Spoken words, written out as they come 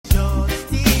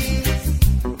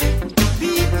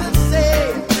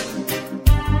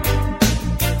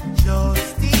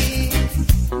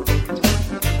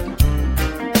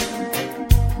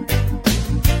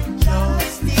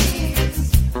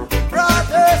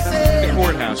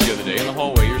house the other day in the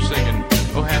hallway. You're singing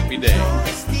 "Oh Happy Day."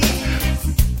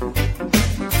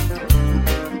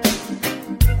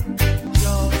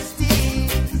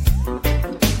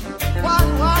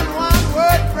 One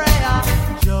word prayer.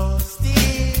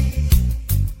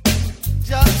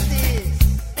 Justice,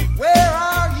 where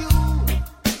are you?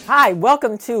 Hi,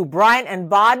 welcome to Bryant and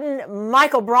Baden.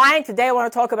 Michael Bryant. Today I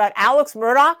want to talk about Alex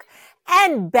Murdaugh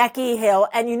and Becky Hill.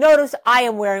 And you notice I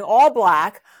am wearing all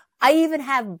black. I even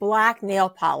have black nail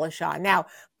polish on. Now,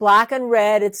 black and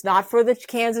red, it's not for the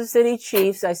Kansas City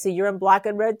Chiefs. I see you're in black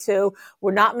and red too.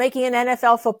 We're not making an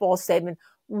NFL football statement.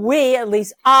 At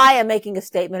least I am making a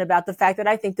statement about the fact that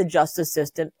I think the justice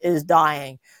system is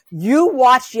dying. You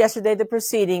watched yesterday the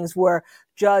proceedings where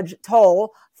Justice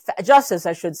Toll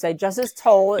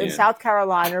in South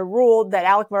Carolina ruled that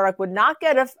Alex Murdaugh would not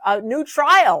get a new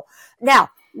trial.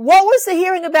 Now, what was the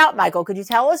hearing about, Michael? Could you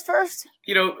tell us first?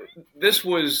 You know, this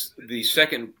was the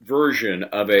second version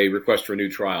of a request for a new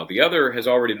trial. The other has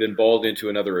already been balled into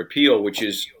another appeal, which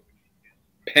is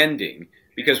pending,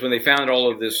 because when they found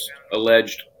all of this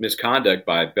alleged misconduct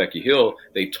by Becky Hill,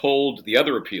 they told the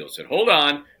other appeal, said, hold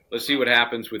on, let's see what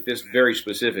happens with this very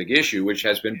specific issue, which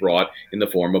has been brought in the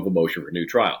form of a motion for a new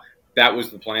trial. That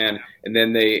was the plan. And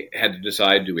then they had to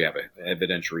decide, do we have an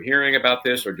evidentiary hearing about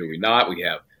this or do we not? We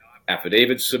have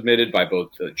affidavits submitted by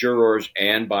both the jurors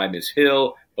and by Ms.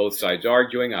 Hill, both sides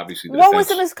arguing. Obviously, what was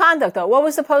the misconduct, though? What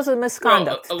was supposed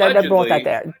misconduct that brought that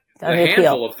there? A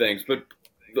handful of things, but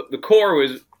the core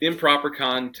was improper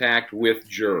contact with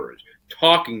jurors,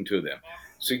 talking to them,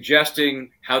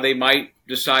 suggesting how they might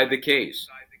decide the case,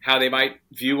 how they might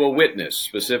view a witness,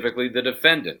 specifically the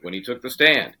defendant, when he took the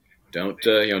stand. Don't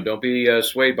be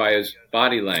swayed by his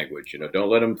body language. Don't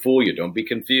let him fool you. Don't be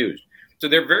confused. So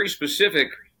they're very specific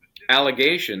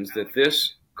allegations that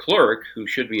this clerk, who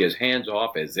should be as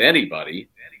hands-off as anybody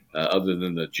other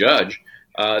than the judge,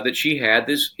 that she had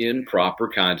this improper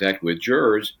contact with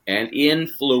jurors and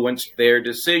influenced their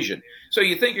decision. So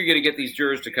you think you're going to get these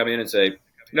jurors to come in and say,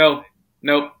 no,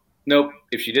 nope, nope.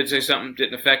 If she did say something,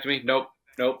 didn't affect me, nope,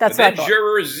 nope. That's and then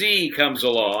juror Z comes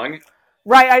along.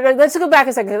 Right. Let's go back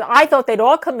a second. I thought they'd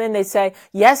all come in. They'd say,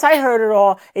 yes, I heard it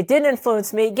all. It didn't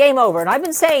influence me. Game over. And I've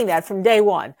been saying that from day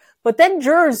one. But then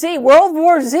Juror Z, World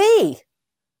War Z.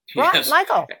 Right, yes.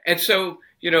 Michael? And so,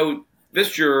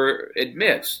 this juror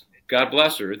admits, God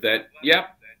bless her, that,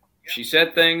 yep, she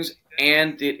said things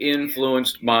and it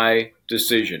influenced my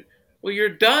decision. Well, you're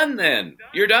done then.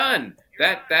 You're done.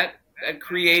 That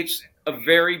creates a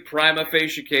very prima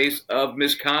facie case of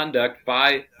misconduct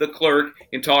by the clerk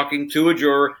in talking to a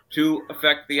juror to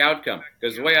affect the outcome.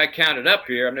 Because the way I counted up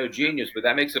here, I'm no genius, but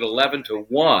that makes it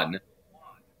 11-1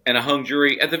 and a hung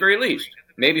jury at the very least.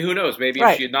 Maybe, who knows? Maybe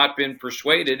if she had not been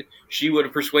persuaded, she would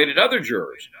have persuaded other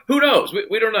jurors. Who knows?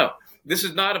 We don't know. This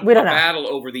is not a battle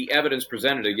over the evidence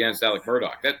presented against Alex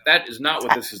Murdaugh. That is not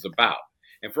what this is about.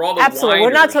 And for all the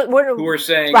whiners who are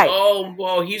saying, oh,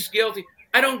 well, he's guilty,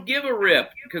 I don't give a rip,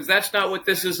 because that's not what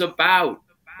this is about.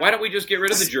 Why don't we just get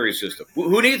rid of the jury system?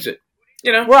 Who needs it?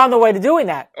 We're on the way to doing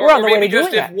that. Or maybe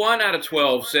just if 1 out of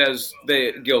 12 says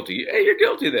they're guilty, hey, you're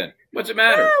guilty then. What's it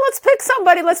matter? Let's pick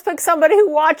somebody who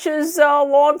watches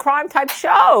law and crime type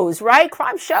shows, right?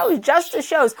 Crime shows, justice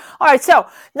shows. All right, so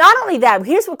not only that,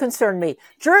 here's what concerned me.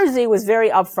 Jersey was very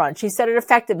upfront. She said it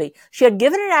affected me. She had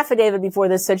given an affidavit before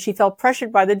this, said she felt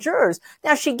pressured by the jurors.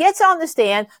 Now, she gets on the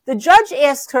stand. The judge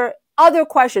asks her other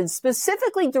questions,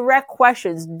 specifically direct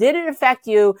questions. Did it affect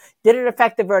you? Did it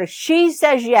affect the verdict? She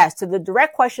says yes to the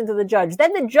direct question to the judge.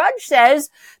 Then the judge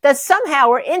says that somehow,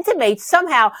 or intimates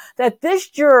somehow, that this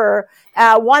juror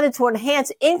wanted to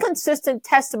enhance inconsistent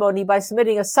testimony by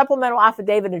submitting a supplemental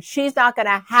affidavit, and she's not going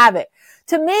to have it.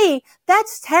 To me,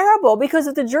 that's terrible, because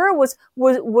if the juror was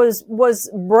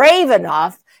brave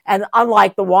enough, and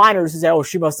unlike the whiners who say, oh,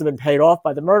 she must have been paid off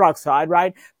by the Murdaugh side,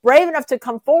 right? Brave enough to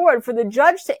come forward, for the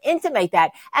judge to intimate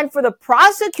that, and for the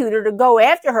prosecutor to go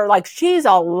after her like she's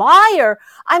a liar.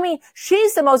 I mean,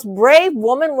 she's the most brave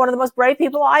woman, one of the most brave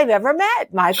people I've ever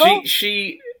met, Michael.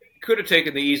 She could have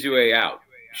taken the easy way out.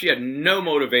 She had no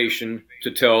motivation to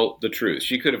tell the truth.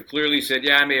 She could have clearly said,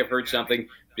 yeah, I may have heard something,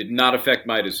 did not affect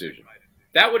my decision.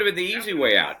 That would have been the easy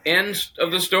way out. End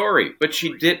of the story. But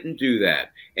she didn't do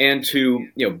that. And to,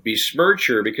 besmirch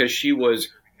her because she was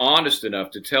honest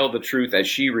enough to tell the truth as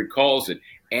she recalls it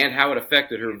and how it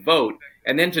affected her vote,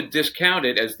 and then to discount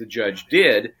it as the judge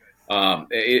did,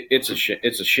 it's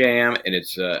a sham, and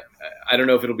I don't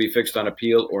know if it'll be fixed on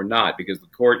appeal or not, because the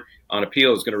court on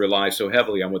appeal is going to rely so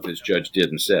heavily on what this judge did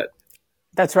and said.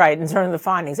 That's right, in terms of the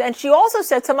findings. And she also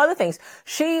said some other things.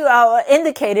 She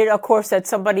indicated, of course, that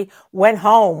somebody went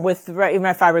home with, even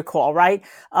if I recall, right?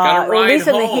 Got a ride at least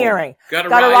home. in the hearing. Got a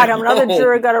ride home. Another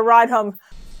juror got a ride home.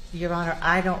 Your Honor,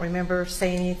 I don't remember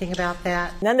saying anything about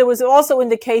that. And then there was also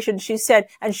indication, she said,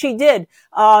 and she did,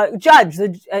 judge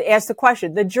asked the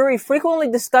question, the jury frequently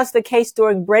discussed the case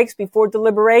during breaks before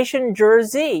deliberation, juror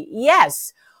Z.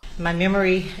 Yes. My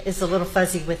memory is a little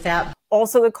fuzzy with that.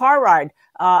 Also the car ride.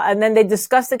 And then they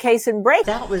discussed the case in break.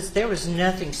 There was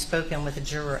nothing spoken with a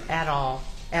juror at all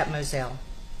at Moselle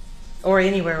or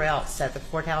anywhere else at the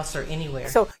courthouse or anywhere.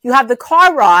 So you have the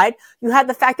car ride. You have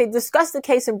the fact they discussed the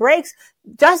case in breaks.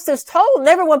 Justice Toll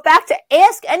never went back to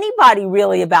ask anybody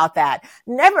really about that.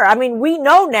 Never. I mean, we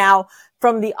know now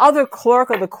from the other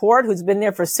clerk of the court who's been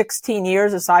there for 16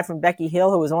 years, aside from Becky Hill,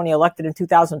 who was only elected in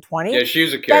 2020. Yeah, she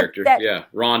was a character.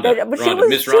 Rhonda.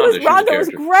 Miss Rhonda. Rhonda was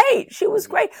great. She was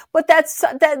great. But that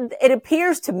it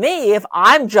appears to me, if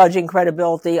I'm judging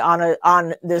credibility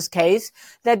on this case,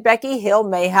 that Becky Hill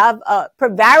may have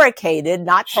prevaricated,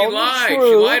 not told the truth.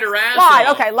 She lied her ass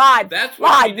off. Okay, lied. That's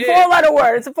what she did. Four-letter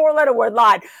word. It's a four-letter word.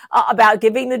 Lied about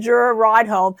giving the juror a ride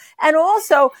home, and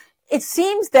also. It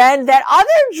seems then that other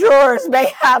jurors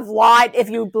may have lied, if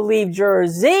you believe juror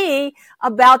Z,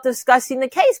 about discussing the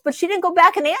case. But she didn't go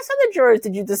back and ask other jurors,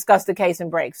 did you discuss the case in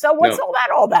break? So what's all that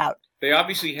all about? They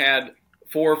obviously had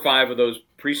 4 or 5 of those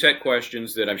preset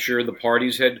questions that I'm sure the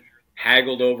parties had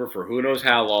haggled over for who knows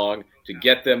how long to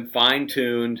get them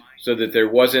fine-tuned so that there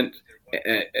wasn't,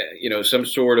 some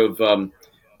sort of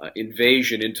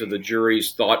invasion into the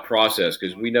jury's thought process,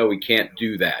 because we know we can't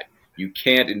do that. You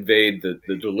can't invade the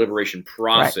deliberation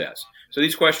process. Right. So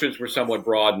these questions were somewhat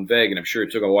broad and vague, and I'm sure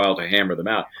it took a while to hammer them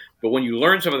out. But when you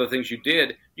learn some of the things you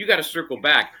did, you got to circle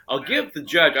back. I'll give the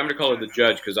judge, I'm going to call her the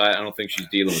judge because I don't think she's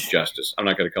dealing with justice. I'm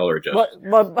not going to call her a justice.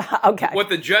 Okay. What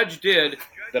the judge did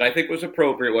that I think was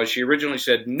appropriate was she originally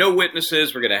said, no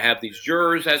witnesses. We're going to have these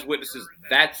jurors as witnesses.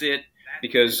 That's it.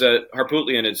 Because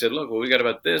Harpootlian had said, look, well, we got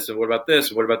about this, and what about this,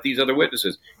 and what about these other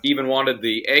witnesses? He even wanted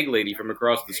the egg lady from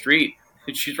across the street.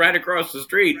 She's right across the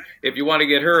street if you want to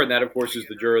get her. And that, of course, is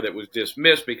the juror that was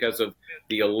dismissed because of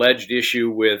the alleged issue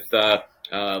with the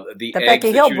eggs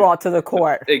Becky Hill brought to the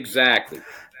court. Exactly.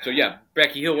 So, yeah,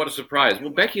 Becky Hill, what a surprise. Well,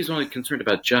 Becky is only concerned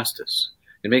about justice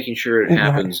and making sure it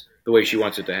happens the way she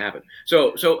wants it to happen.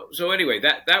 So anyway,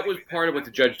 that was part of what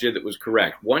the judge did that was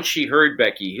correct. Once she heard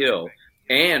Becky Hill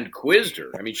and quizzed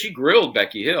her, I mean, she grilled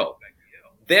Becky Hill.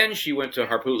 Then she went to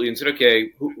Harpootlian and said,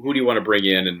 okay, who do you want to bring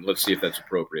in? And let's see if that's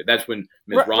appropriate. That's when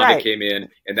Ms. Rhonda came in,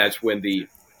 and that's when the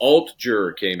alt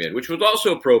juror came in, which was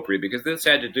also appropriate because this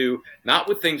had to do not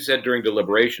with things said during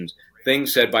deliberations,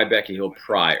 things said by Becky Hill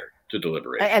prior to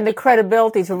deliberation. And the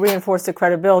credibility, to reinforce the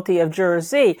credibility of juror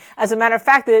Z. As a matter of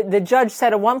fact, the judge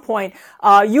said at one point,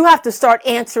 you have to start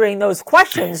answering those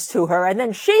questions to her. And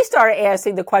then she started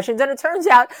asking the questions. And it turns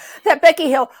out that Becky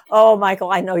Hill, oh,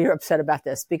 Michael, I know you're upset about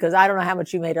this because I don't know how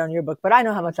much you made on your book, but I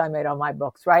know how much I made on my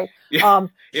books, right? Yeah.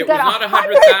 It was not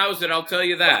 100,000, I'll tell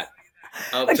you that.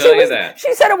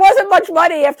 She said it wasn't much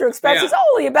money after expenses,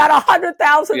 only about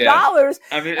 $100,000. Yeah.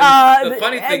 I mean, the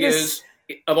funny thing is,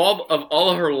 of all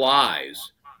of her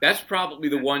lies, that's probably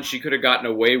the one she could have gotten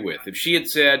away with. If she had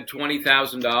said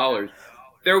 $20,000,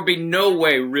 there would be no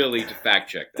way really to fact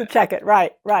check that. To check it,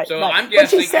 right. So I'm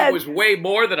guessing it was way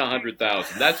more than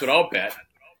 $100,000. That's what I'll bet.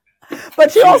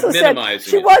 But she also said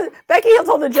Becky Hill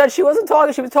told the judge she wasn't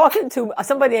talking. She was talking to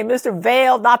somebody named Mr.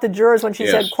 Vale, not the jurors, when she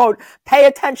said, quote, pay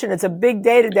attention. It's a big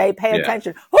day today. Pay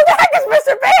attention. Who the heck is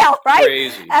Mr. Vale, right?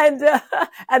 Crazy.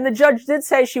 And the judge did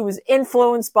say she was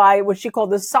influenced by what she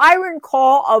called the siren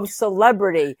call of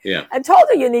celebrity. Yeah. And told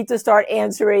her you need to start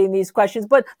answering these questions.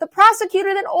 But the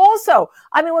prosecutor then also,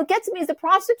 I mean, what gets me is the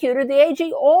prosecutor, the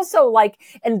AG, also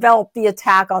enveloped the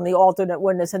attack on the alternate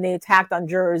witness and the attack on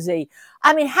juror Z.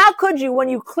 I mean, how could you when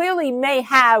you clearly may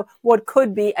have what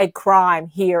could be a crime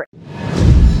here?